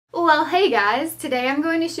Well, hey guys! Today I'm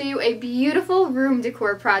going to show you a beautiful room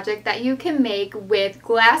decor project that you can make with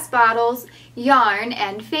glass bottles, yarn,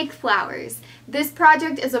 and fake flowers. This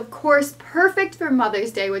project is of course perfect for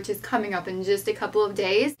Mother's Day, which is coming up in just a couple of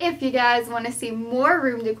days. If you guys want to see more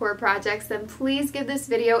room decor projects, then please give this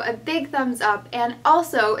video a big thumbs up, and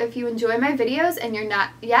also if you enjoy my videos and you're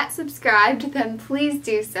not yet subscribed, then please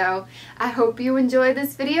do so. I hope you enjoy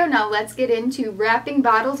this video. Now let's get into wrapping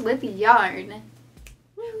bottles with yarn.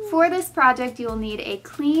 For this project, you'll need a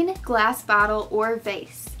clean glass bottle or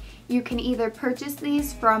vase. You can either purchase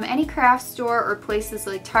these from any craft store or places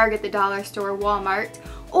like Target, the dollar store, Walmart,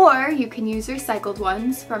 or you can use recycled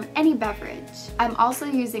ones from any beverage. I'm also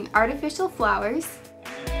using artificial flowers,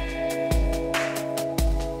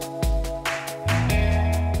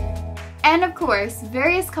 and of course,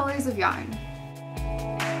 various colors of yarn.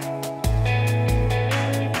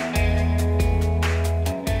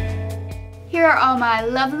 Here are all my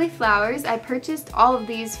lovely flowers. I purchased all of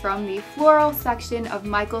these from the floral section of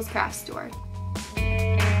Michael's craft store.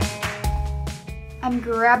 I'm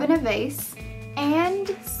grabbing a vase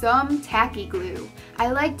and some tacky glue.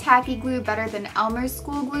 I like tacky glue better than Elmer's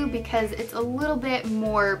school glue because it's a little bit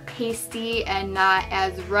more pasty and not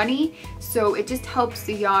as runny, so it just helps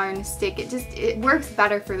the yarn stick. It works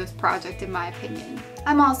better for this project in my opinion.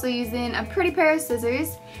 I'm also using a pretty pair of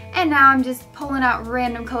scissors, and now I'm just pulling out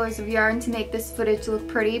random colors of yarn to make this footage look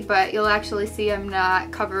pretty, but you'll actually see I'm not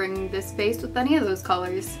covering this vase with any of those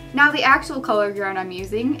colors. Now the actual color of yarn I'm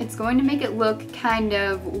using, it's going to make it look kind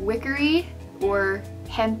of wickery or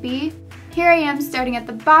hempy. Here I am starting at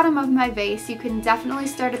the bottom of my vase. You can definitely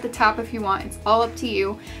start at the top if you want, it's all up to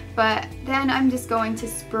you. But then I'm just going to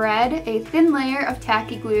spread a thin layer of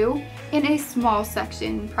tacky glue in a small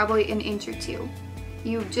section, probably an inch or two.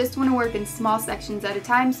 You just want to work in small sections at a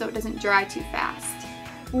time so it doesn't dry too fast.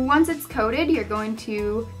 Once it's coated, you're going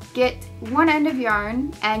to get one end of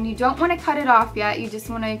yarn, and you don't want to cut it off yet. You just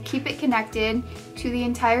want to keep it connected to the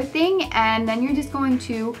entire thing, and then you're just going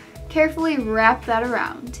to carefully wrap that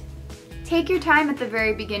around. Take your time at the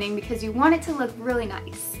very beginning because you want it to look really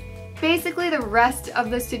nice. Basically, the rest of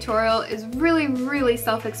this tutorial is really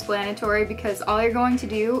self-explanatory because all you're going to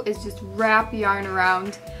do is just wrap yarn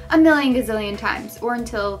around a million gazillion times, or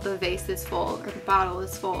until the vase is full or the bottle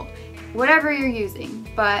is full, whatever you're using.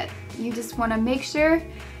 But you just want to make sure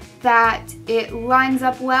that it lines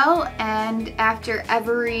up well, and after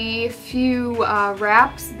every few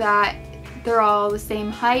wraps that they're all the same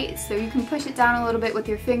height, so you can push it down a little bit with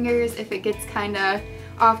your fingers if it gets kind of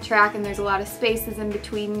off track and there's a lot of spaces in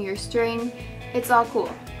between your string. It's all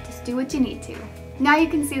cool. Just do what you need to. Now you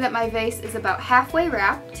can see that my vase is about halfway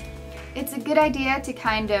wrapped. It's a good idea to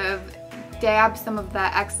kind of dab some of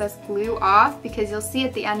that excess glue off because you'll see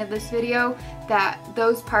at the end of this video that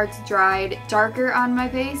those parts dried darker on my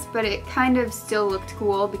vase, but it kind of still looked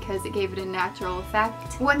cool because it gave it a natural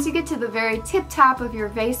effect. Once you get to the very tip top of your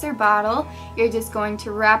vase or bottle, you're just going to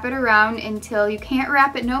wrap it around until you can't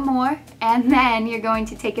wrap it no more, and then you're going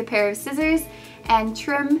to take a pair of scissors and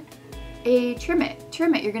trim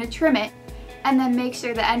it. You're going to trim it, and then make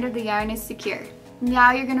sure the end of the yarn is secure.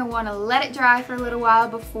 Now you're going to want to let it dry for a little while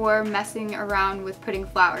before messing around with putting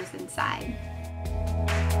flowers inside.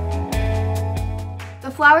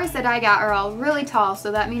 The flowers that I got are all really tall,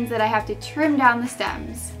 so that means that I have to trim down the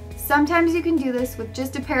stems. Sometimes you can do this with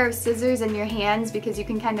just a pair of scissors in your hands because you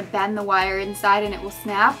can kind of bend the wire inside and it will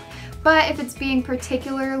snap. But if it's being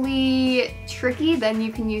particularly tricky, then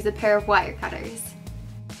you can use a pair of wire cutters.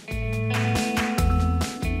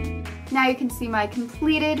 Now you can see my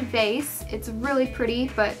completed vase. It's really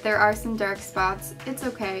pretty, but there are some dark spots. It's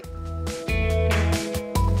okay.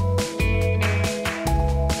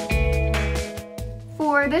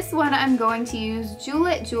 For this one, I'm going to use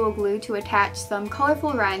Julette Jewel Glue to attach some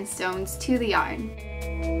colorful rhinestones to the yarn.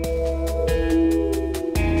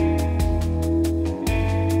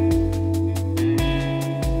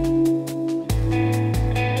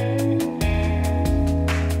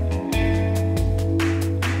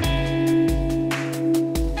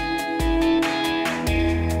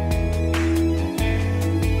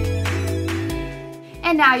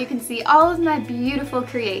 And now you can see all of my beautiful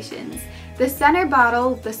creations. The center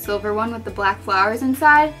bottle, the silver one with the black flowers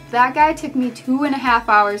inside, that guy took me 2.5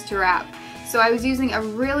 hours to wrap. So I was using a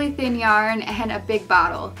really thin yarn and a big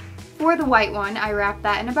bottle. For the white one, I wrapped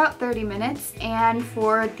that in about 30 minutes, and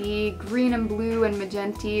for the green and blue and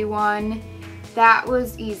magenta one, that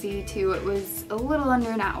was easy too. It was a little under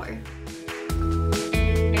an hour.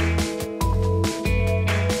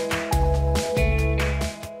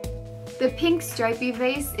 The pink stripy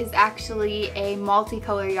vase is actually a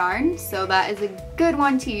multicolor yarn, so that is a good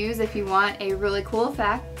one to use if you want a really cool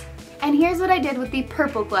effect. And here's what I did with the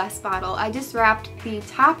purple glass bottle. I just wrapped the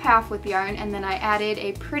top half with yarn and then I added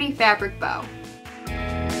a pretty fabric bow.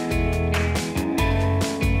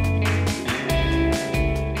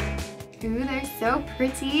 Ooh, they're so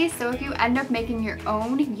pretty. So if you end up making your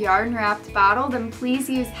own yarn wrapped bottle, then please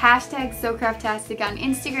use hashtag SoCraftastic on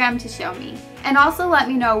Instagram to show me. And also let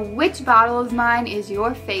me know which bottle of mine is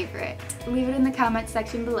your favorite. Leave it in the comment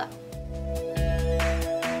section below.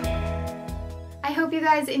 I hope you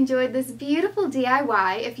guys enjoyed this beautiful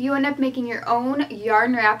DIY. If you end up making your own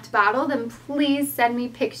yarn wrapped bottle, then please send me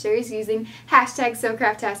pictures using hashtag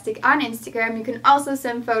SoCraftastic on Instagram. You can also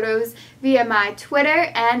send photos via my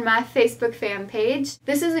Twitter and my Facebook fan page.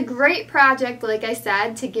 This is a great project, like I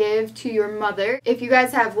said, to give to your mother. If you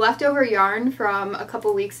guys have leftover yarn from a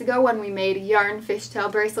couple weeks ago when we made yarn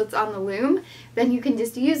fishtail bracelets on the loom, then you can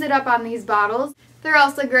just use it up on these bottles. They're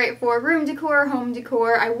also great for room decor, home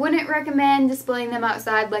decor. I wouldn't recommend displaying them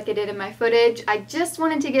outside like I did in my footage. I just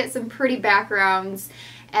wanted to get some pretty backgrounds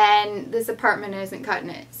and this apartment isn't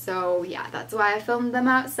cutting it. So yeah, that's why I filmed them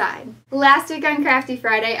outside. Last week on Crafty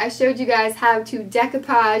Friday, I showed you guys how to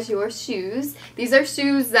decoupage your shoes. These are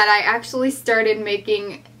shoes that I actually started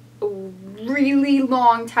making a really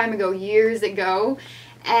long time ago, years ago.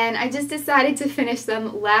 And I just decided to finish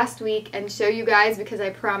them last week and show you guys because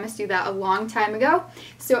I promised you that a long time ago.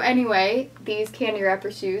 So anyway, these candy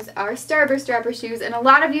wrapper shoes are Starburst wrapper shoes, and a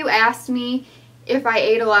lot of you asked me if I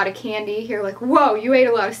ate a lot of candy. You're like, whoa, you ate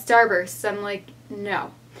a lot of Starbursts. I'm like,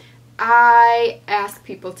 no. I ask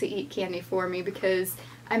people to eat candy for me because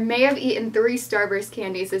I may have eaten 3 Starburst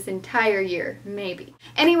candies this entire year, maybe.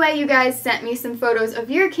 Anyway, you guys sent me some photos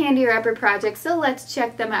of your candy wrapper projects, so let's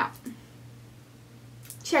check them out.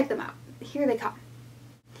 Check them out. Here they come.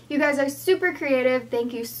 You guys are super creative.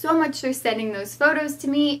 Thank you so much for sending those photos to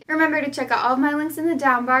me. Remember to check out all of my links in the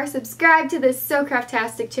down bar. Subscribe to this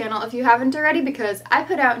SoCraftastic channel if you haven't already because I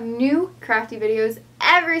put out new crafty videos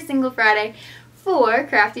every single Friday for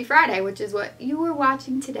Crafty Friday, which is what you were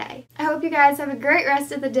watching today. I hope you guys have a great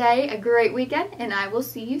rest of the day, a great weekend, and I will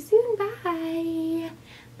see you soon. Bye.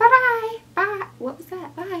 Bye-bye. Bye. What was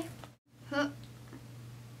that? Bye. Huh.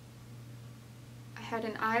 Had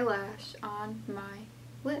an eyelash on my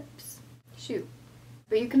lips. Shoot.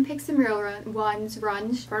 But you can pick some real ones. Real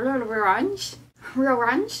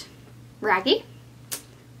runge. Raggy.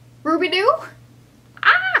 Ruby Doo.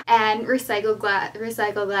 Ah! And recycled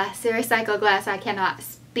glass. I cannot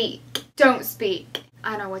speak. Don't speak.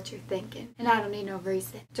 I know what you're thinking. And I don't need no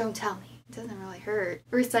reason. Don't tell me. It doesn't really hurt.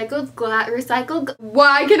 Why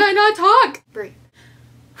can I not talk? Breathe.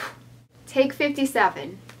 Take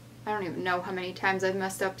 57. I don't even know how many times I've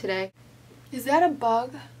messed up today. Is that a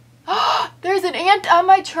bug? There's an ant on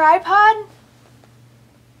my tripod?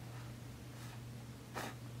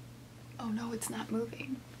 Oh no, it's not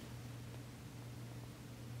moving.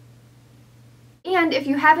 And if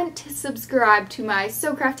you haven't subscribed to my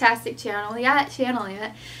SoCraftastic channel yet,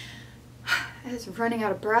 I was running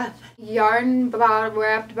out of breath. Yarn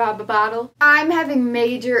wrapped bottle. I'm having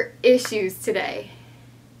major issues today.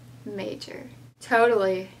 Major.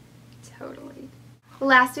 Totally.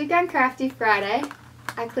 Last week on Crafty Friday,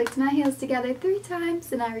 I clicked my heels together 3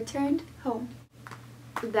 times and I returned home.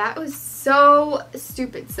 That was so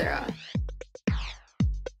stupid, Sarah.